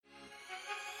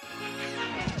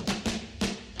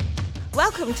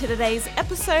Welcome to today's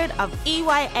episode of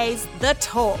EYA's The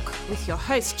Talk with your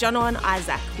hosts, Jono and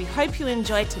Isaac. We hope you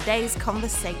enjoyed today's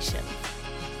conversation.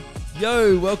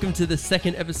 Yo, welcome to the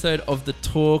second episode of The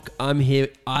Talk. I'm here,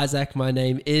 Isaac, my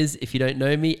name is, if you don't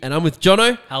know me, and I'm with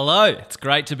Jono. Hello, it's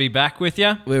great to be back with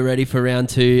you. We're ready for round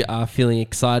two, feeling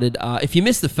excited. If you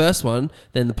missed the first one,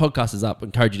 then the podcast is up. I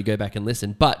encourage you to go back and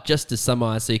listen. But just to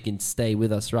summarize so you can stay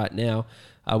with us right now,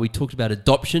 we talked about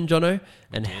adoption, Jono,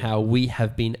 and how we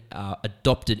have been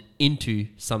adopted into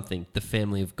something, the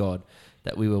family of God.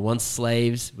 That we were once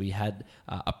slaves, we had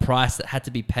a price that had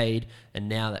to be paid, and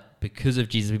now that because of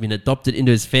Jesus, we've been adopted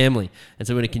into his family. And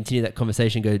so we're going to continue that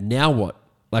conversation and go, now what?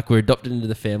 Like we're adopted into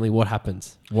the family, what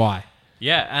happens? Why?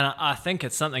 Yeah, and I think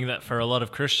it's something that for a lot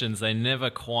of Christians, they never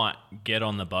quite get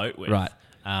on the boat with. Right.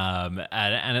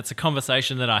 And it's a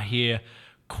conversation that I hear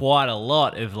quite a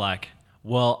lot of like,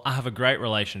 well, I have a great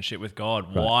relationship with God.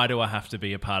 Right. Why do I have to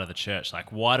be a part of the church?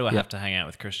 Like, why do I have to hang out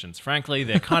with Christians? Frankly,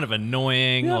 they're kind of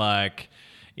annoying. Like,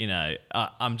 you know,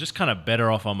 I'm just kind of better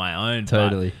off on my own.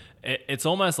 Totally. But it's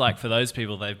almost like for those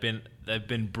people, they've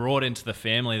been brought into the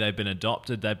family. They've been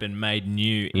adopted. They've been made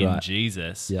new in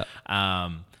Jesus. Yeah.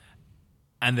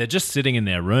 And they're just sitting in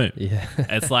their room. Yeah.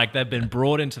 It's like they've been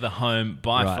brought into the home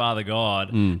by Father God,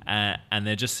 and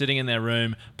they're just sitting in their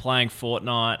room playing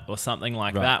Fortnite or something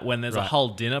like that when there's a whole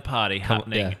dinner party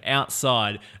happening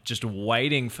outside, just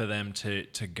waiting for them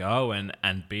to go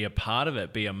and be a part of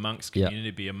it, be amongst community,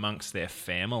 be amongst their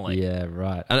family. Yeah,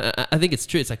 right. And I think it's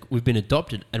true. It's like we've been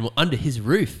adopted and we're under his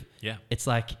roof. Yeah. It's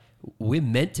like we're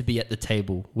meant to be at the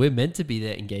table. We're meant to be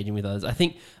there engaging with others. I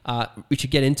think we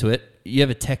should get into it. You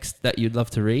have a text that you'd love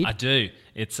to read? I do.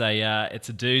 It's a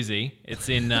doozy. It's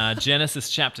in Genesis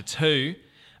chapter 2,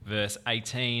 verse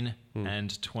 18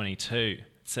 and 22. It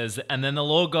says, "And then the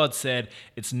Lord God said,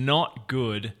 'It's not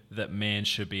good that man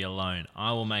should be alone.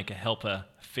 I will make a helper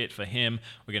fit for him.'"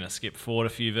 We're going to skip forward a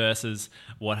few verses.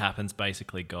 What happens?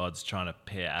 Basically, God's trying to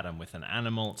pair Adam with an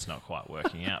animal. It's not quite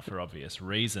working out for obvious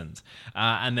reasons.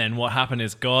 And then what happened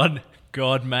is God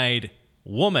made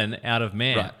woman out of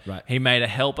man. Right. He made a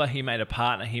helper, he made a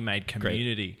partner, he made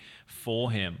community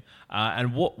for him.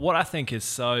 And what I think is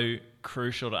so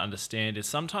crucial to understand is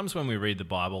sometimes when we read the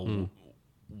Bible,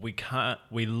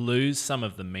 we lose some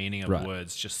of the meaning of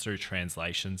words just through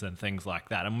translations and things like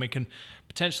that. And we can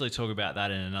potentially talk about that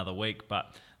in another week,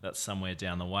 but that's somewhere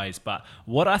down the ways. But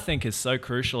what I think is so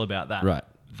crucial about that,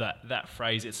 that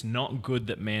phrase, "It's not good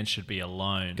that man should be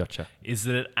alone," is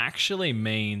that it actually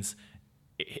means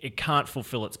it can't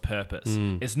fulfill its purpose.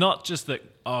 It's not just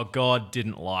that, God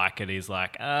didn't like it. He's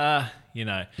like, you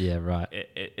know. Yeah, right.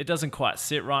 It doesn't quite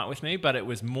sit right with me, but it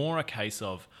was more a case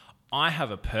of, I have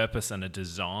a purpose and a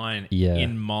design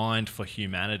in mind for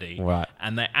humanity. Right.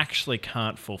 And they actually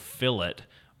can't fulfill it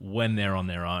when they're on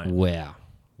their own. Wow.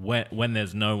 When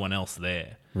there's no one else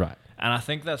there. Right. And I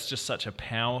think that's just such a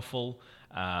powerful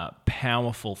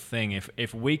thing.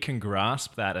 If we can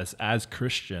grasp that as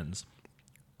Christians,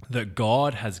 that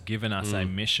God has given us a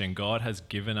mission. God has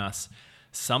given us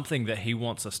something that he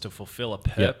wants us to fulfill, a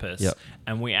purpose,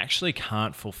 and we actually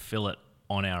can't fulfill it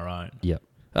on our own. Yep.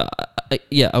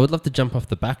 I would love to jump off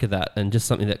the back of that, and just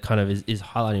something that kind of is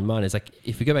highlighting mine is like,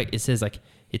 if we go back, it says like,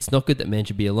 it's not good that man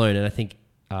should be alone. And I think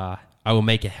I will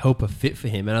make a helper fit for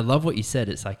him. And I love what you said.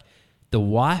 It's like the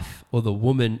wife or the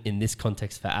woman in this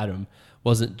context for Adam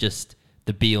wasn't just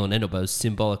the be all and end all, but it was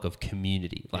symbolic of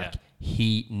community. Like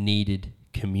he needed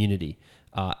community.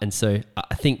 And so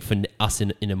I think for us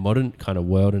in a modern kind of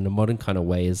world, in a modern kind of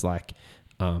way, is like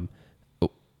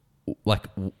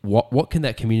what can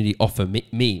that community offer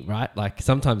me, right? Like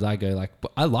sometimes I go like,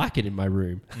 but I like it in my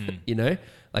room, you know,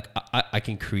 like I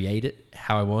can create it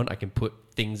how I want. I can put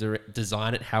things or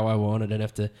design it how I want. I don't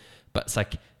have to, but it's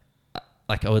like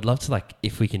I would love to, like,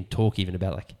 if we can talk even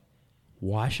about like,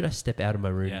 why should I step out of my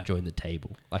room and join the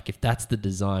table? Like if that's the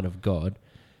design of God,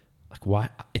 like why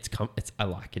I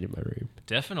like it in my room.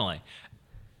 Definitely.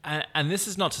 And this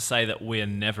is not to say that we're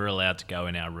never allowed to go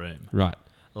in our room. Right.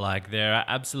 Like there are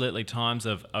absolutely times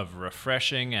of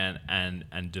refreshing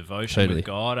and devotion with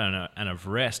God and of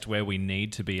rest where we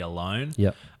need to be alone.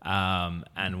 Yep.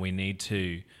 And we need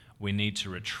to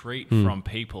retreat from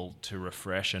people to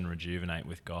refresh and rejuvenate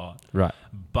with God. Right.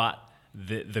 But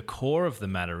the core of the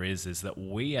matter is that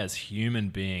we as human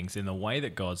beings, in the way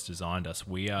that God's designed us,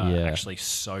 we are actually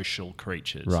social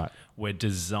creatures. Right. We're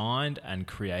designed and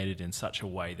created in such a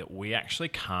way that we actually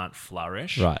can't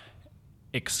flourish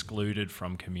excluded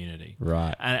from community.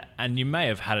 Right. And you may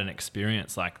have had an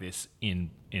experience like this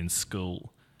in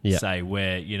school. say,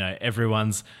 where, you know,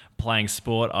 everyone's playing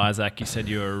sport. Isaac, you said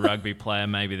you were a rugby player.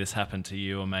 Maybe this happened to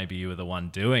you, or maybe you were the one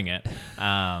doing it.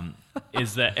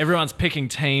 Is that everyone's picking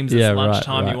teams. It's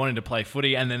lunchtime. Right. You wanting to play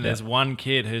footy, and then there's one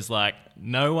kid who's like,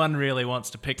 no one really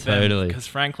wants to pick them because,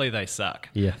 frankly, they suck.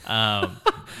 Yeah.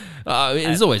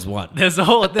 There's always one. There's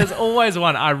always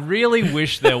one. I really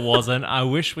wish there wasn't. I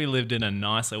wish we lived in a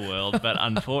nicer world, but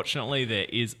unfortunately, there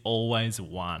is always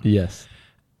one. Yes.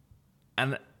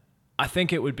 And I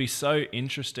think it would be so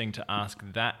interesting to ask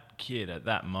that kid at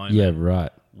that moment. Yeah,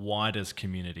 right. Why does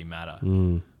community matter?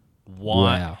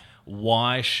 Wow.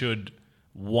 Why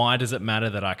does it matter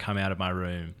that I come out of my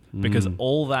room? Because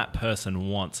all that person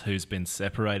wants, who's been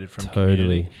separated from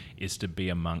community, is to be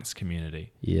amongst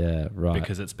community. Yeah, right.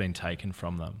 Because it's been taken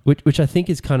from them. Which I think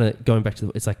is kind of going back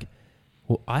to it's like,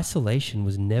 well, isolation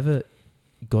was never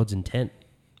God's intent.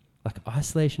 Like,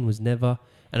 isolation was never,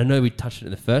 and I know we touched it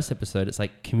in the first episode, it's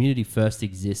like community first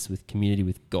exists with community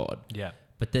with God. Yeah.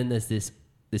 But then there's this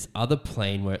other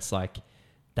plane where it's like,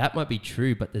 that might be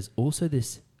true, but there's also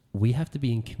this, we have to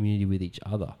be in community with each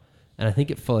other. And I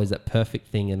think it follows that perfect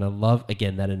thing. And I love,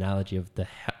 again, that analogy of the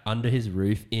under his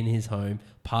roof, in his home,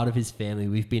 part of his family,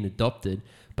 we've been adopted,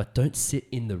 but don't sit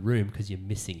in the room because you're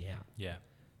missing out. Yeah.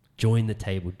 Join the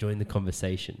table, join the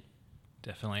conversation.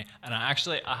 Definitely. And I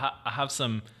have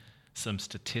some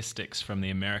statistics from the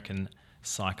American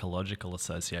Psychological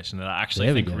Association that I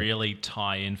actually think really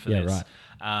tie in for this.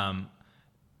 Right.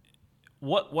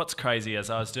 What's crazy,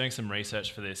 as I was doing some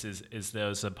research for this, is there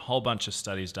was a whole bunch of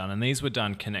studies done, and these were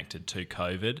done connected to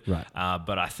COVID. Right.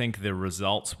 But I think the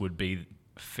results would be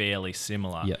fairly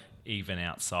similar, even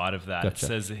outside of that.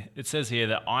 Gotcha. It says here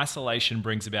that isolation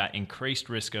brings about increased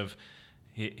risk of,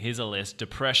 here's a list: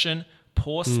 depression,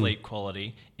 poor sleep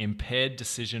quality, impaired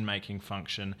decision-making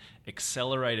function,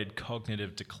 accelerated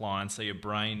cognitive decline, so your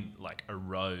brain like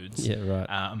erodes. Yeah,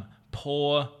 right.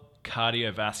 Poor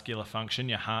cardiovascular function,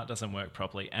 your heart doesn't work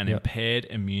properly, and impaired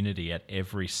immunity at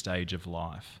every stage of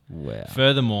life. Wow.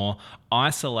 Furthermore,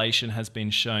 isolation has been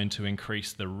shown to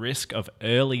increase the risk of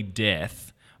early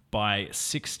death by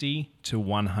 60 to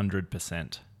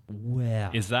 100%.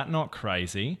 Wow. Is that not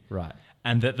crazy? Right.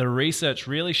 And that the research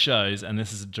really shows, and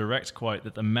this is a direct quote,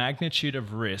 that the magnitude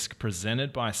of risk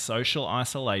presented by social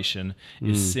isolation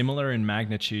is similar in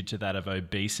magnitude to that of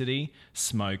obesity,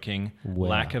 smoking,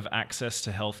 lack of access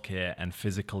to healthcare, and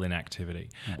physical inactivity.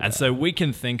 Wow. And so we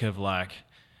can think of like,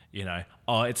 you know,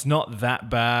 oh, it's not that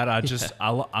bad.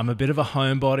 I'm a bit of a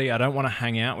homebody. I don't want to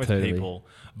hang out with people.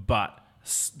 But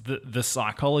the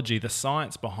psychology, the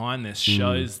science behind this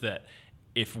shows that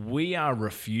if we are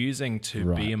refusing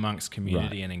to be amongst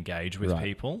community and engage with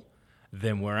people,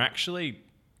 then we're actually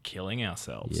killing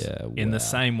ourselves in the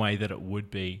same way that it would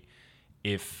be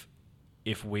if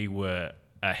we were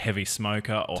a heavy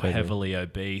smoker or heavily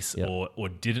obese or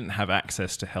didn't have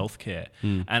access to healthcare.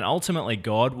 And ultimately,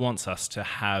 God wants us to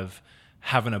have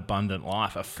an abundant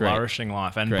life, a flourishing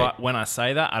life. And but when I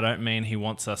say that, I don't mean he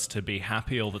wants us to be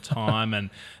happy all the time and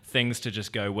things to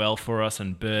just go well for us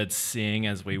and birds sing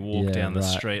as we walk down the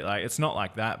street. Like, it's not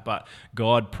like that, but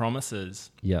God promises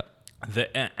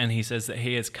that, and he says that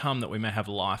he has come that we may have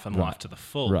life and life to the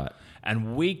full. Right.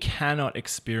 And we cannot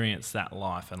experience that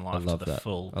life and life to the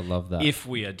full. I love that. If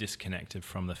we are disconnected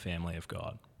from the family of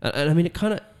God. And I mean, it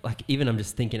kind of, like, even I'm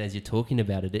just thinking as you're talking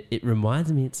about it, it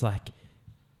reminds me, it's like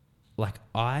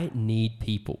I need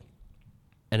people,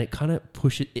 and it kind of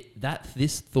pushes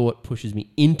this thought pushes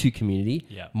me into community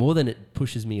more than it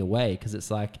pushes me away, because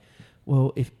it's like,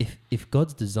 well, if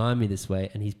God's designed me this way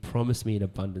and he's promised me an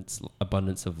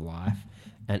abundance of life,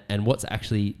 and what's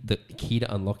actually the key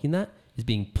to unlocking that is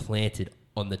being planted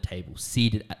on the table,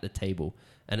 seated at the table.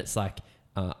 And it's like,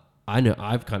 I know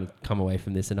I've kind of come away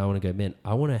from this and I want to go, man,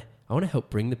 I want to help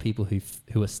bring the people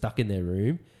who are stuck in their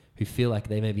room, who feel like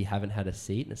they maybe haven't had a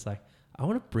seat. And it's like, I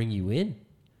want to bring you in.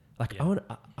 Like, I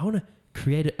want to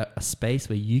create a space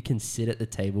where you can sit at the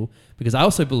table, because I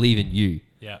also believe in you.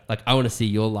 Yeah. Like, I want to see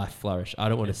your life flourish. I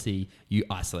don't want to see you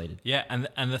isolated. Yeah.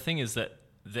 And the thing is that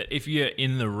if you're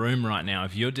in the room right now,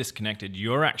 if you're disconnected,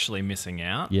 you're actually missing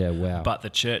out. Yeah, wow. But the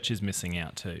church is missing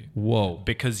out too. Whoa.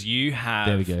 Because you have,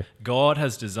 there we go. God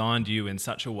has designed you in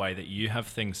such a way that you have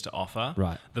things to offer.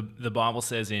 Right. The Bible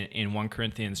says in 1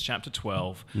 Corinthians chapter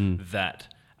 12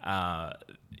 that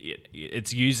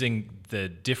it's using the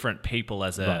different people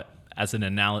as as an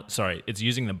analogy. Sorry, it's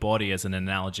using the body as an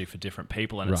analogy for different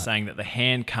people, and it's Right. saying that the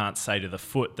hand can't say to the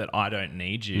foot that I don't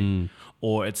need you,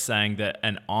 or it's saying that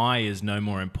an eye is no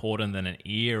more important than an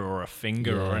ear or a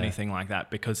finger or Yeah. anything like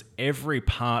that, because every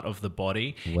part of the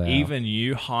body, Wow. even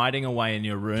you hiding away in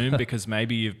your room because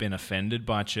maybe you've been offended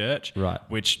by church, Right.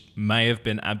 which may have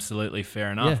been absolutely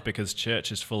fair enough, Yeah. because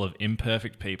church is full of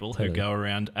imperfect people who Totally. go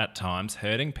around at times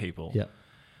hurting people. Yeah.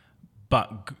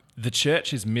 But the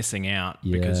church is missing out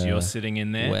because Yeah. you're sitting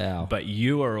in there. Wow. But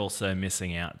you are also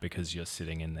missing out because you're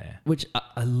sitting in there. Which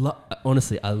I love.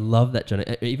 Honestly, I love that, John.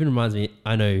 It even reminds me.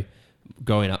 I know,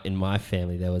 growing up in my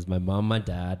family, there was my mum, my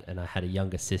dad, and I had a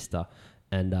younger sister.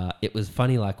 And it was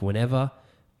funny. Like whenever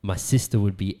my sister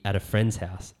would be at a friend's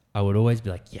house, I would always be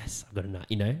like, "Yes, I've got a nut."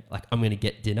 You know, like I'm going to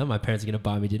get dinner. My parents are going to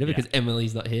buy me dinner Yeah. because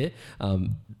Emily's not here.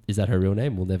 Is that her real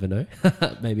name? We'll never know.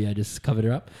 Maybe I just covered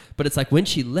her up. But it's like when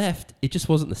she left, it just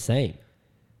wasn't the same.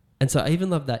 And so I even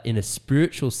love that in a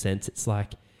spiritual sense. It's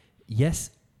like, yes,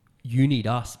 you need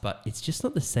us, but it's just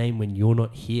not the same when you're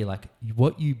not here. Like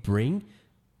what you bring,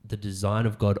 the design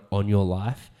of God on your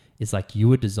life is like you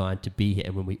were designed to be here.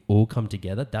 And when we all come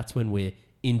together, that's when we're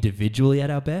individually at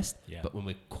our best, Yeah. but when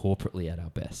we're corporately at our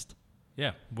best.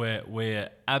 Yeah, we're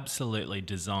absolutely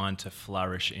designed to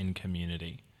flourish in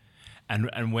community.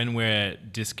 And when we're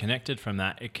disconnected from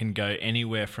that, it can go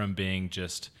anywhere from being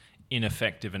just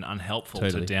ineffective and unhelpful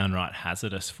Totally. to downright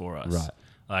hazardous for us. Right.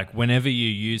 Like whenever you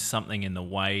use something in the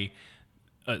way,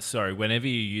 whenever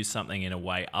you use something in a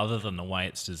way other than the way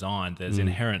it's designed, there's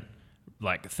inherent,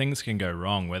 like things can go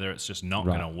wrong, whether it's just not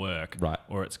Right. going to work Right.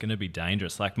 or it's going to be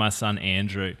dangerous. Like my son,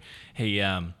 Andrew, he,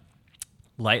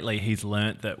 lately he's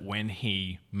learnt that when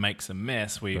he makes a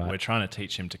mess, Right. we're trying to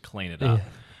teach him to clean it up. Yeah.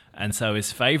 And so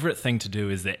his favorite thing to do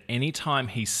is that anytime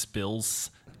he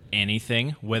spills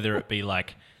anything, whether it be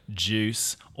like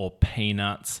juice or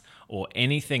peanuts or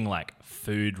anything like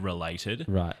food related,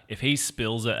 Right. if he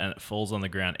spills it and it falls on the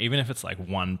ground, even if it's like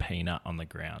one peanut on the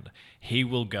ground, he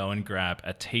will go and grab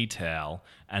a tea towel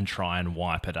and try and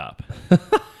wipe it up.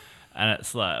 And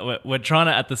it's like, we're trying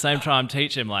to at the same time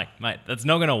teach him, like, mate, that's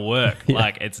not going to work. Yeah.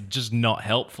 Like, it's just not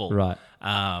helpful. Right.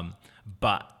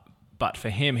 But for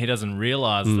him, he doesn't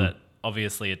realize that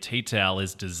obviously a tea towel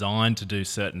is designed to do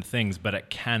certain things, but it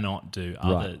cannot do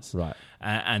others. Right.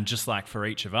 And just like for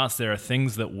each of us, there are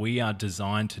things that we are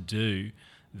designed to do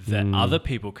that other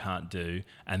people can't do,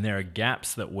 and there are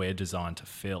gaps that we're designed to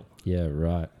fill, Yeah,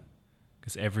 right.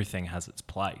 because everything has its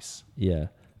place. Yeah.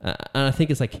 And I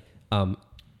think it's like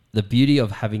the beauty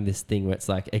of having this thing where it's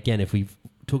like, again, if we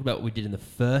talk about what we did in the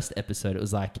first episode, it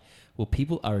was like, well,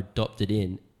 people are adopted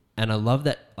in. And I love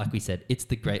that, like we said, it's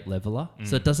the great leveler.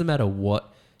 So it doesn't matter where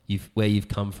you've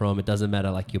come from. It doesn't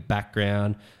matter like your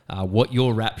background, what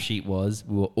your rap sheet was.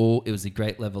 It was a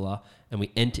great leveler, and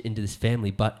we enter into this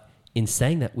family. But in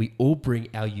saying that, we all bring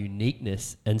our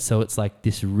uniqueness. And so it's like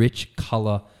this rich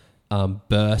color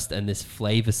burst and this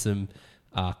flavorsome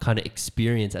kind of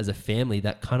experience as a family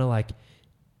that kind of like,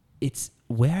 it's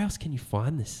where else can you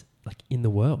find this like in the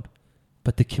world?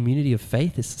 But the community of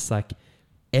faith is just like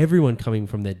everyone coming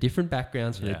from their different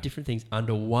backgrounds, from Yeah. their different things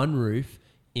under one roof,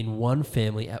 in one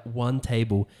family, at one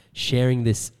table, sharing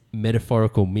this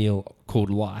metaphorical meal called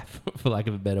life, for lack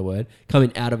of a better word,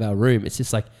 coming out of our room. It's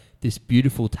just like this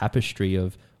beautiful tapestry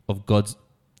of God's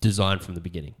design from the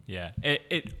beginning. Yeah.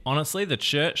 It honestly, the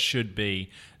church should be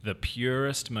the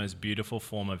purest, most beautiful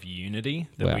form of unity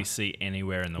that Wow. we see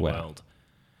anywhere in the Wow. world.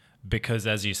 Because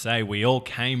as you say, we all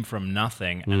came from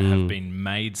nothing and have been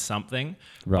made something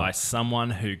by Right.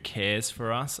 someone who cares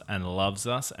for us and loves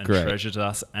us and Great. treasures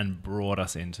us and brought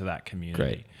us into that community.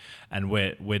 Great. And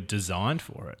we're designed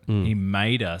for it. He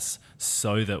made us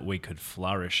so that we could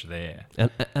flourish there. And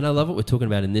I love what we're talking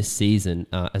about in this season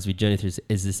as we journey through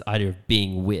is this idea of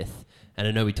being with. And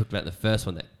I know we talked about in the first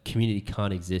one that community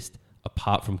can't exist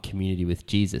apart from community with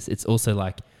Jesus. It's also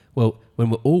like, well, when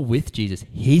we're all with Jesus,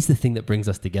 he's the thing that brings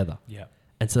us together. Yeah.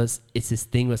 And so it's this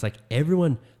thing where it's like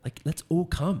everyone, like, let's all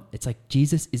come. It's like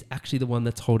Jesus is actually the one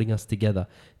that's holding us together.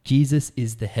 Jesus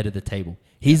is the head of the table.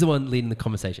 He's the one leading the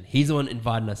conversation. He's the one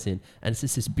inviting us in. And it's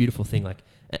just this beautiful thing. Like,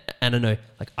 and I know,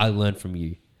 like, I learn from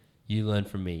you. You learn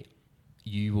from me.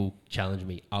 You will challenge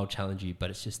me. I'll challenge you. But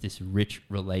it's just this rich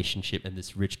relationship and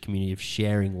this rich community of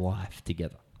sharing life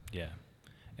together. Yeah.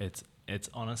 It's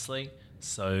honestly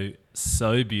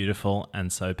so beautiful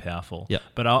and so powerful. Yep.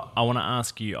 But I want to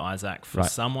ask you, Isaac, for Right.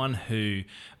 someone who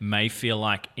may feel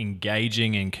like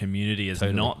engaging in community is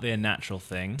Totally. not their natural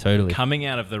thing, Totally. coming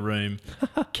out of the room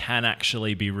can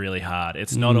actually be really hard.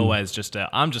 It's not always just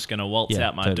I'm just going to waltz Yeah,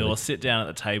 out my totally. door, sit down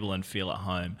at the table and feel at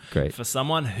home. Great. For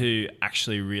someone who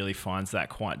actually really finds that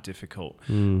quite difficult,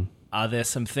 are there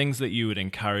some things that you would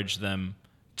encourage them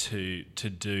to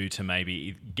do to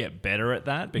maybe get better at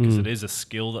that, because it is a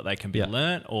skill that they can be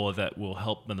learnt, or that will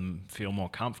help them feel more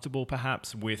comfortable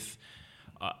perhaps with,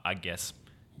 I guess,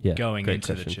 going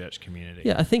into the church community?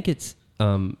 Yeah, I think it's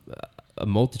a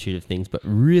multitude of things, but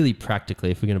really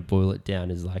practically, if we're going to boil it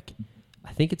down, is like,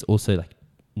 I think it's also like,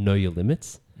 know your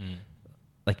limits.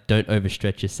 Like, don't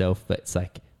overstretch yourself. But it's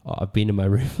like, I've been in my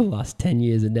room for the last 10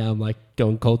 years and now I'm like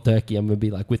going cold turkey. I'm going to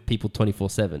be like with people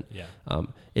 24/7. Yeah.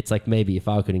 It's like, maybe if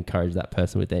I could encourage that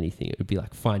person with anything, it would be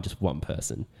like, find just one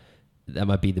person. That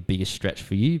might be the biggest stretch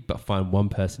for you, but find one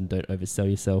person. Don't oversell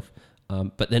yourself.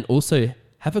 But then also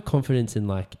have a confidence in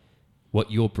like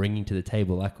what you're bringing to the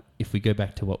table. Like, if we go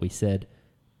back to what we said,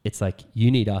 it's like,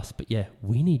 you need us, but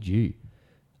we need you.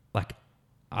 Like,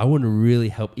 I want to really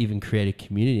help even create a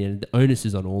community, and the onus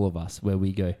is on all of us, where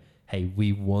we go, hey,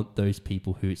 we want those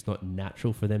people who it's not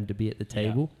natural for them to be at the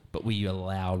table, but we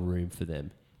allow room for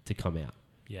them to come out.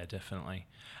 Yeah, definitely.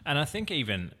 And I think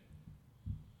even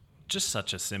just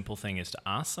such a simple thing is to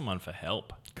ask someone for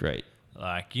help. Great.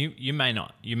 Like, you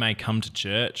may come to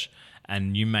church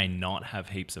and you may not have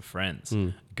heaps of friends.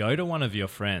 Go to one of your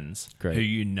friends who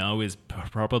you know is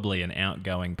probably an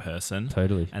outgoing person.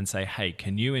 Totally. And say, hey,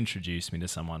 can you introduce me to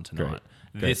someone tonight?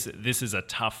 This is a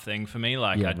tough thing for me.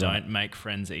 Like, I don't make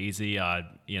friends easy.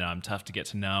 I'm tough to get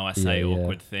to know. I say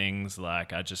awkward things.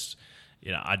 Like, I just,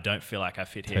 I don't feel like I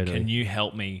fit here. Can you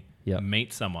help me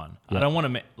meet someone? I don't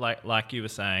want to like you were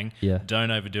saying,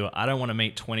 don't overdo it. I don't want to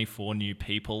meet 24 new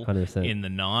people 100%. In the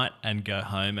night and go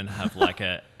home and have like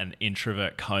an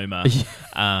introvert coma.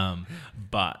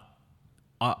 But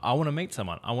I want to meet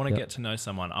someone. I want to get to know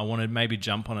someone. I want to maybe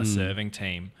jump on a serving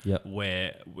team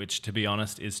which to be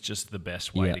honest is just the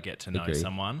best way to get to know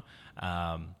someone.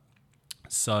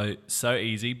 So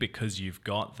easy, because you've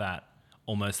got that,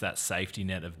 almost that safety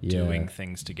net of doing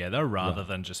things together, rather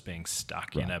than just being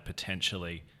stuck in a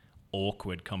potentially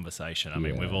awkward conversation. I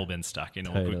mean, we've all been stuck in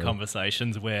awkward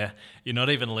conversations where you're not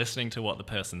even listening to what the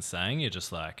person's saying. You're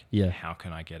just like, how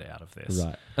can I get out of this?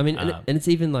 Right. I mean, and it's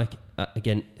even like,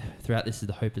 again, throughout this,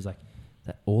 the hope is like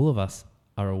that all of us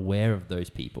are aware of those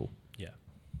people. Yeah.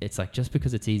 It's like, just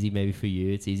because it's easy maybe for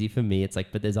you, it's easy for me. It's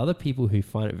like, but there's other people who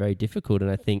find it very difficult.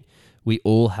 And I think we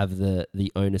all have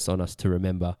the onus on us to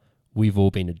remember we've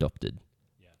all been adopted.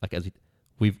 Yeah. Like, as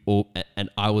we've all, and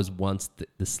I was once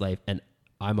the slave, and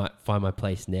I might find my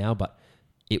place now, but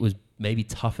it was maybe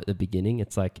tough at the beginning.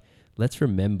 It's like, let's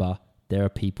remember there are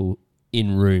people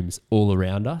in rooms all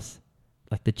around us.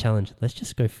 Like, the challenge, let's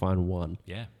just go find one.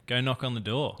 Yeah. Go knock on the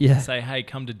door. Yeah. Say, hey,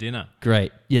 come to dinner.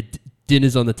 Great. Yeah.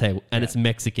 Dinner's on the table and it's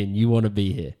Mexican. You want to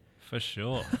be here. For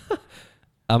sure.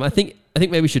 I think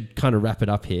maybe we should kind of wrap it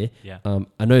up here. Yeah.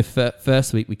 I know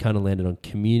first week we kind of landed on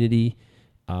community.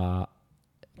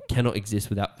 Cannot exist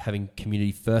without having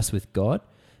community first with God.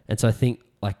 And so I think,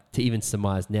 like, to even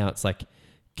surmise now, it's like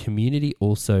community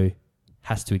also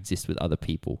has to exist with other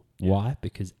people. Yeah. Why?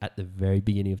 Because at the very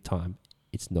beginning of time,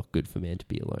 it's not good for man to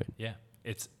be alone. Yeah.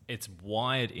 It's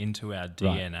wired into our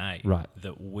DNA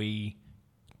that we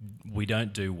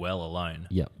don't do well alone.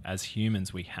 Yep. As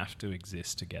humans, we have to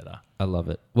exist together. I love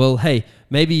it. Well, hey,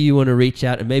 maybe you want to reach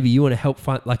out and maybe you want to help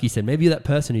find, like you said, maybe you're that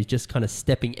person who's just kind of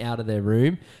stepping out of their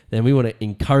room. Then we want to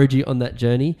encourage you on that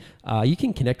journey. You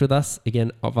can connect with us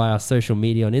again via our social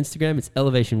media on Instagram. It's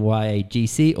Elevation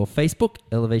YAGC, or Facebook,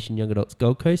 Elevation Young Adults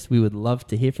Gold Coast. We would love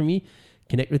to hear from you,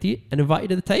 connect with you, and invite you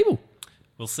to the table.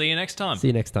 We'll see you next time. See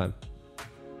you next time.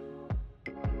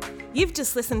 You've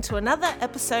just listened to another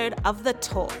episode of The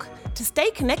Talk. To stay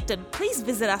connected, please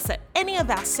visit us at any of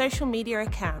our social media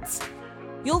accounts.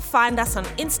 You'll find us on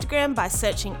Instagram by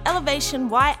searching Elevation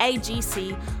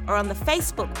YAGC, or on the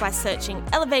Facebook by searching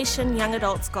Elevation Young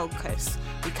Adults Gold Coast.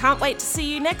 We can't wait to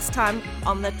see you next time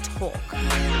on The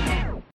Talk.